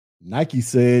Nike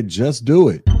said, just do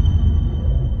it.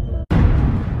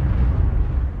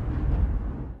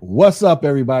 What's up,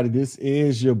 everybody? This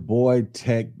is your boy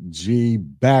Tech G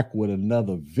back with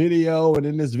another video. And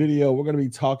in this video, we're going to be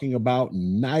talking about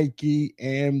Nike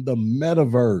and the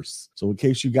Metaverse. So in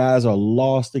case you guys are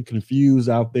lost and confused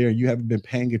out there, you haven't been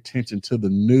paying attention to the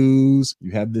news,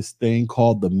 you have this thing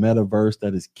called the Metaverse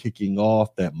that is kicking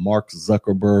off that Mark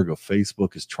Zuckerberg of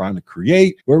Facebook is trying to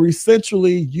create, where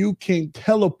essentially you can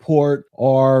teleport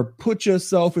or put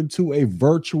yourself into a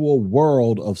virtual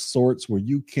world of sorts where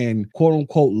you can, quote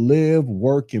unquote, live,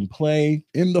 work, and play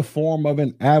in the form of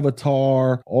an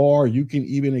avatar, or you can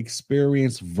even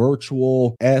experience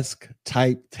virtual-esque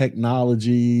type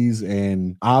technologies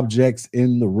and objects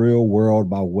in the real world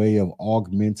by way of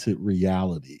augmented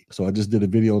reality. So I just did a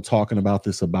video talking about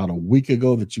this about a week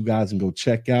ago that you guys can go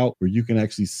check out, where you can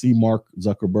actually see Mark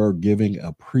Zuckerberg giving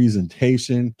a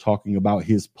presentation talking about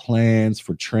his plans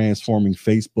for transforming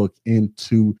Facebook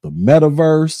into the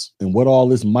Metaverse and what all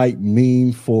this might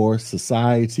mean for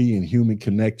society and human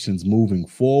connections moving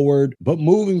forward. But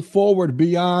moving forward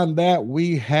beyond that,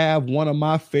 we have one of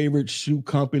my favorite shoe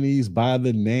companies by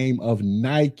the name of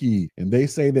Nike, and they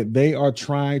say that they are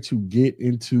trying to get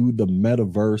into the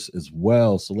Metaverse as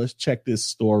well. So let's check this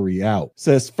story out. It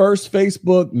says, first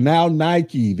Facebook, now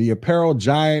Nike. The apparel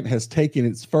giant has taken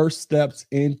its first steps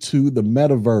into the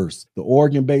Metaverse. The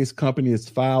Oregon-based company has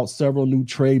filed several new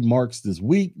trademarks this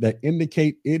week that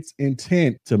indicate its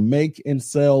intent to make and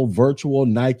sell virtual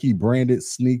Nike branded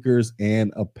sneakers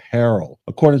and apparel.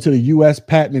 According to the U.S.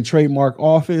 Patent and Trademark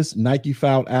Office, Nike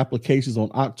filed applications on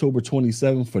October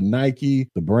 27th for Nike,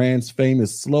 the brand's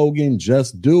famous slogan,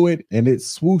 just do it, and its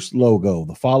swoosh logo.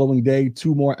 The following day,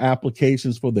 two more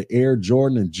applications for the Air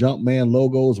Jordan and Jumpman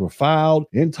logos were filed.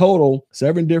 In total,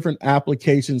 7 different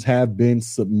applications have been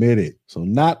submitted. So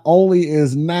not only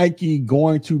is Nike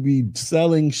going to be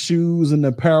selling shoes and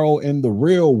apparel in the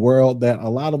real world that a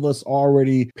lot of us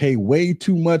already pay way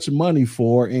too much money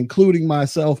for, including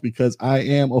myself, because I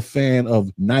am a fan of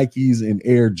Nikes and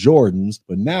Air Jordans,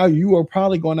 but now you are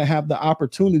probably going to have the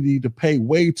opportunity to pay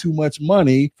way too much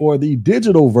money for the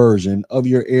digital version of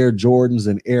your Air Jordans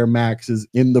and Air Maxes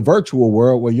in the virtual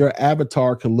world, where your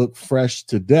avatar can look fresh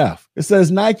to death. It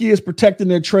says Nike is protecting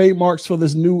their trademarks for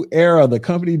this new era. The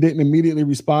company didn't immediately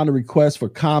respond to requests for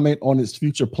comment on its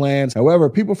future plans. However,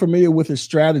 people familiar with its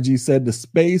strategy said the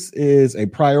space is a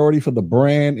priority for the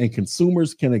brand and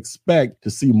consumers can expect to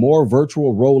see more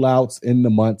virtual rollouts in the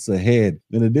months ahead.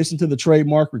 In addition to the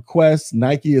trademark requests,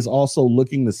 Nike is also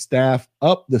looking to staff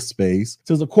up the space. It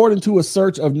says, according to a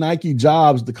search of Nike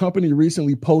jobs, the company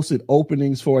recently posted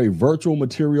openings for a virtual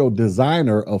material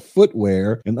designer of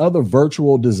footwear and other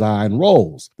virtual design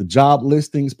roles. The job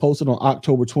listings posted on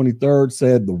October 23rd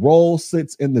said the role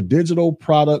sits in the digital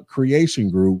product creation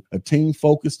group, a team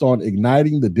focused on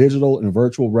igniting the digital and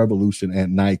virtual revolution at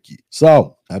Nike.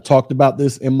 So I talked about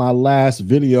this in my last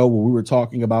video where we were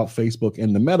talking about Facebook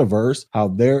and the Metaverse, how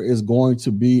there is going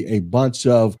to be a bunch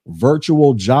of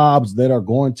virtual jobs that are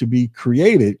going to be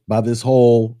created by this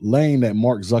whole lane that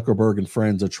Mark Zuckerberg and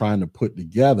friends are trying to put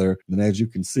together. And as you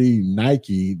can see,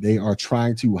 Nike, they are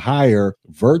trying to hire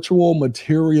virtual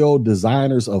material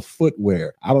designers of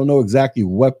footwear. I don't know exactly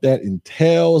what that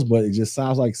entails, but it just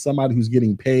sounds like somebody who's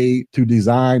getting paid to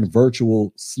design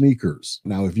virtual sneakers.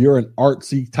 Now, if you're an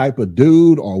artsy type of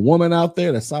dude or a woman out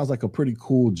there, that sounds like a pretty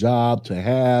cool job to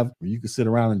have, where you can sit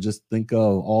around and just think of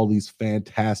all these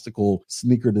fantastical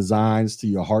sneaker designs to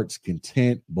your heart's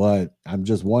content. But I'm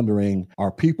just wondering,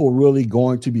 are people really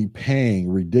going to be paying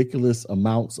ridiculous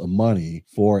amounts of money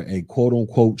for a quote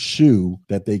unquote shoe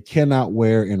that they cannot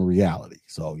wear in reality?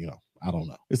 So, I don't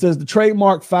know. It says the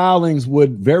trademark filings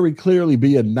would very clearly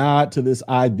be a nod to this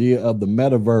idea of the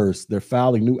Metaverse. They're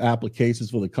filing new applications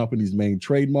for the company's main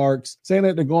trademarks, saying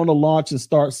that they're going to launch and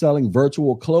start selling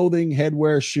virtual clothing,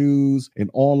 headwear, shoes, and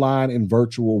online and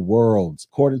virtual worlds.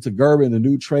 According to Gerben, the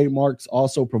new trademarks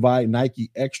also provide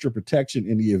Nike extra protection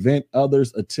in the event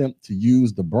others attempt to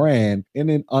use the brand in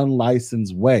an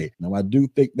unlicensed way. Now, I do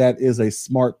think that is a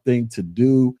smart thing to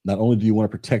do. Not only do you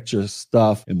want to protect your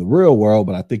stuff in the real world,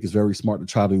 but I think it's very smart to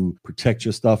try to protect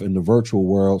your stuff in the virtual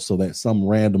world so that some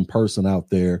random person out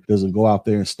there doesn't go out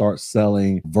there and start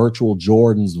selling virtual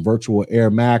Jordans, virtual Air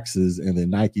Maxes, and then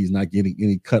Nike's not getting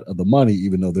any cut of the money,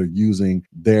 even though they're using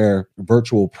their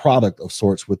virtual product of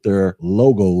sorts with their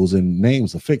logos and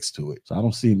names affixed to it. So I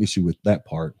don't see an issue with that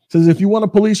part. It says if you want to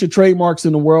police your trademarks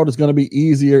in the world, it's going to be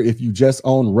easier if you just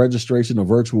own registration of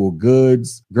virtual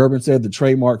goods. Gerben said the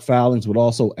trademark filings would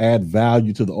also add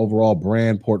value to the overall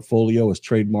brand portfolio, as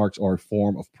trademarks are a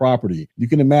form of property. You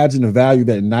can imagine the value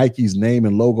that Nike's name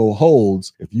and logo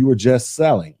holds if you were just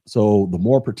selling. So the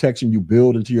more protection you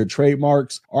build into your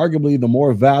trademarks, arguably the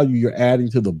more value you're adding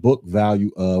to the book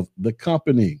value of the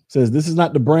company. It says this is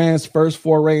not the brand's first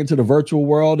foray into the virtual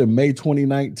world. In May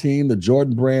 2019, the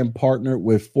Jordan brand partnered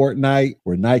with Fortnite,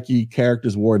 where Nike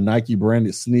characters wore Nike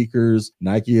branded sneakers.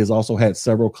 Nike has also had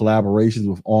several collaborations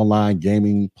with online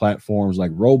gaming platforms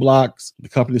like Roblox. The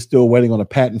company is still waiting on a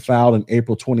patent filed in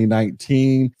April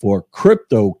 2019 for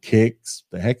crypto kicks.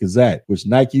 The heck is that? Which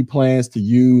Nike plans to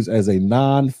use as a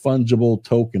non-fungible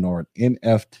token or an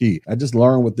NFT. I just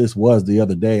learned what this was the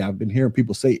other day. I've been hearing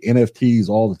people say NFTs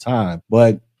all the time,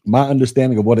 but my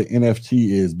understanding of what an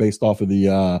NFT is, based off of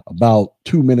the about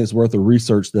 2 minutes worth of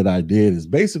research that I did, is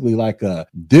basically like a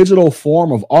digital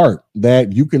form of art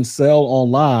that you can sell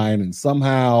online, and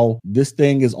somehow this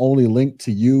thing is only linked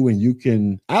to you, and you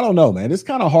can, I don't know, man, it's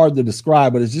kind of hard to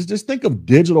describe, but it's just think of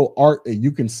digital art that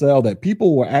you can sell, that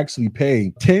people will actually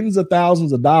pay tens of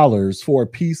thousands of dollars for a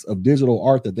piece of digital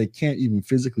art that they can't even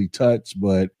physically touch,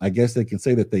 but I guess they can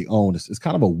say that they own. It's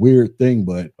kind of a weird thing,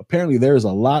 but apparently there's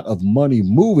a lot of money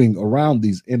moving around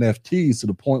these NFTs to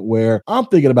the point where I'm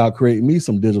thinking about creating me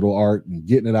some digital art and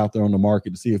getting it out there on the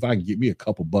market to see if I can get me a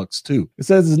couple bucks too. It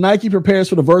says, as Nike prepares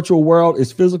for the virtual world,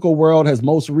 its physical world has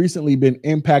most recently been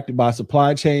impacted by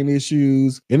supply chain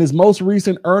issues. In its most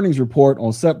recent earnings report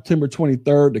on September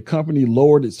 23rd, the company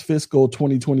lowered its fiscal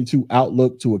 2022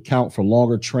 outlook to account for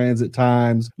longer transit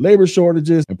times, labor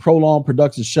shortages, and prolonged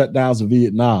production shutdowns in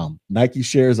Vietnam. Nike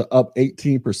shares are up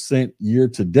 18% year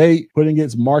to date, putting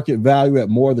its market value at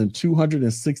more than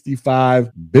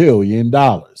 $265 billion.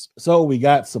 So we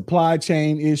got supply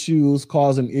chain issues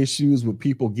causing issues with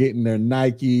people getting their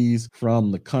Nikes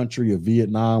from the country of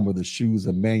Vietnam where the shoes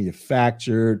are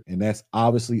manufactured. And that's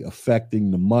obviously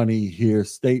affecting the money here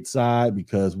stateside,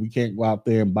 because we can't go out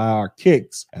there and buy our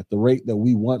kicks at the rate that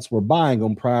we once were buying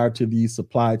them prior to these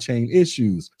supply chain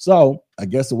issues. So I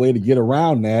guess a way to get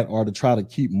around that, or to try to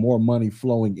keep more money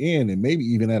flowing in, and maybe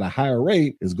even at a higher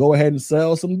rate, is go ahead and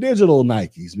sell some digital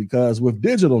Nikes, because with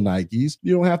digital Nikes,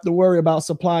 you don't have to worry about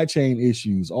supply chain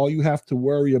issues. All you have to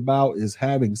worry about is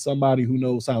having somebody who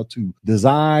knows how to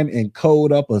design and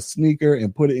code up a sneaker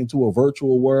and put it into a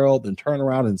virtual world and turn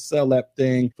around and sell that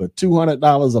thing for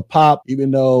 $200 a pop, even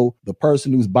though the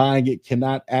person who's buying it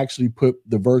cannot actually put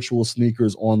the virtual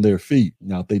sneakers on their feet.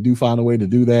 Now, if they do find a way to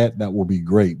do that, that will be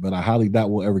great, but I highly that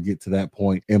will ever get to that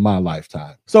point in my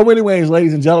lifetime. So anyways,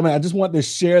 ladies and gentlemen, I just want to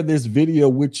share this video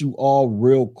with you all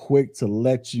real quick to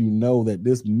let you know that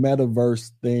this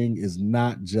metaverse thing is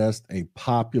not just a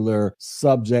popular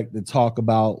subject to talk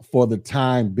about for the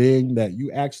time being, that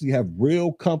you actually have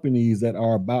real companies that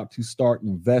are about to start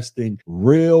investing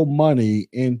real money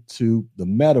into the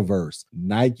metaverse.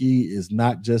 Nike is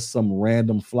not just some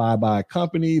random flyby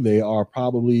company. They are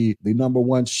probably the number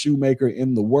one shoemaker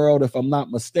in the world, if I'm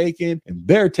not mistaken. And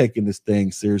they're taking this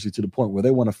thing seriously to the point where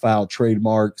they want to file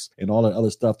trademarks and all that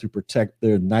other stuff to protect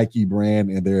their Nike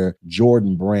brand and their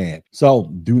Jordan brand.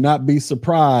 So do not be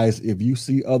surprised if you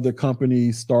see other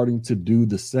companies starting to do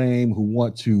the same, who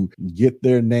want to get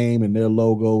their name and their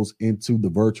logos into the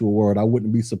virtual world. I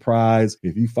wouldn't be surprised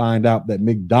if you find out that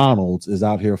McDonald's is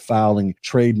out here filing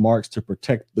trademarks to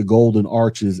protect the golden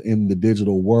arches in the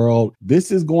digital world.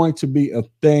 This is going to be a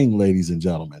thing, ladies and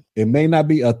gentlemen. It may not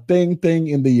be a thing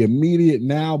in the immediate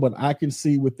now, but I can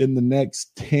see within the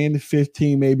next 10,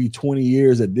 15, maybe 20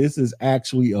 years that this is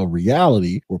actually a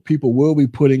reality, where people will be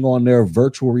putting on their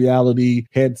virtual reality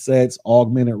headsets,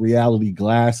 augmented reality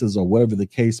glasses, or whatever the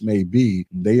case may be.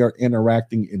 They are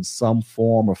interacting in some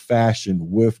form or fashion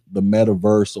with the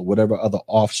metaverse or whatever other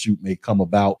offshoot may come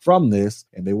about from this,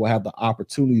 and they will have the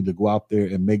opportunity to go out there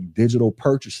and make digital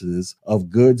purchases of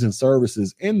goods and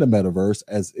services in the metaverse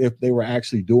as if they were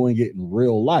actually doing it in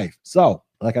real life. So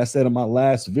like I said in my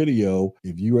last video,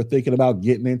 if you are thinking about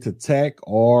getting into tech,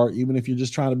 or even if you're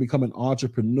just trying to become an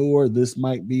entrepreneur, this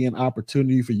might be an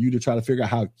opportunity for you to try to figure out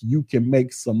how you can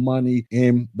make some money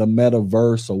in the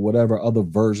metaverse or whatever other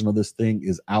version of this thing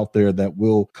is out there that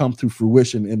will come to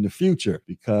fruition in the future.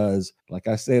 Because like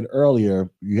I said earlier,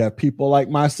 you have people like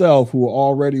myself who are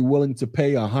already willing to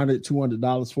pay $100,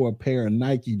 $200 for a pair of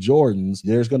Nike Jordans.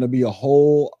 There's going to be a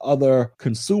whole other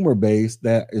consumer base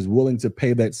that is willing to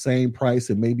pay that same price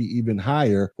and maybe even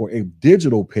higher for a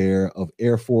digital pair of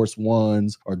Air Force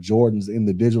Ones or Jordans in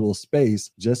the digital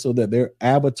space, just so that their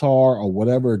avatar or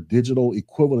whatever digital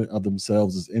equivalent of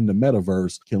themselves is in the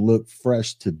metaverse can look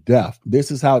fresh to death. This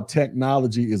is how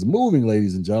technology is moving,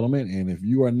 ladies and gentlemen. And if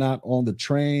you are not on the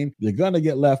train, you're going to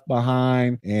get left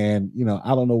behind. And,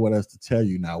 I don't know what else to tell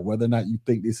you now. Whether or not you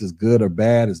think this is good or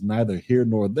bad is neither here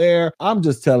nor there. I'm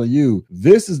just telling you,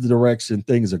 this is the direction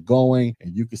things are going.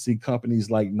 And you can see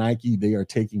companies like Nike, they are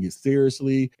taking it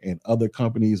seriously, and other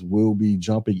companies will be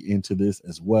jumping into this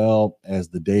as well as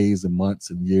the days and months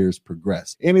and years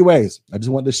progress. Anyways, I just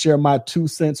wanted to share my 2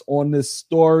 cents on this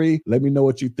story. Let me know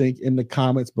what you think in the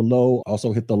comments below.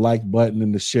 Also hit the like button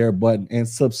and the share button and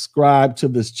subscribe to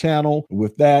this channel.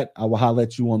 With that, I will holler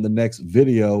at you on the next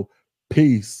video.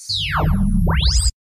 Peace.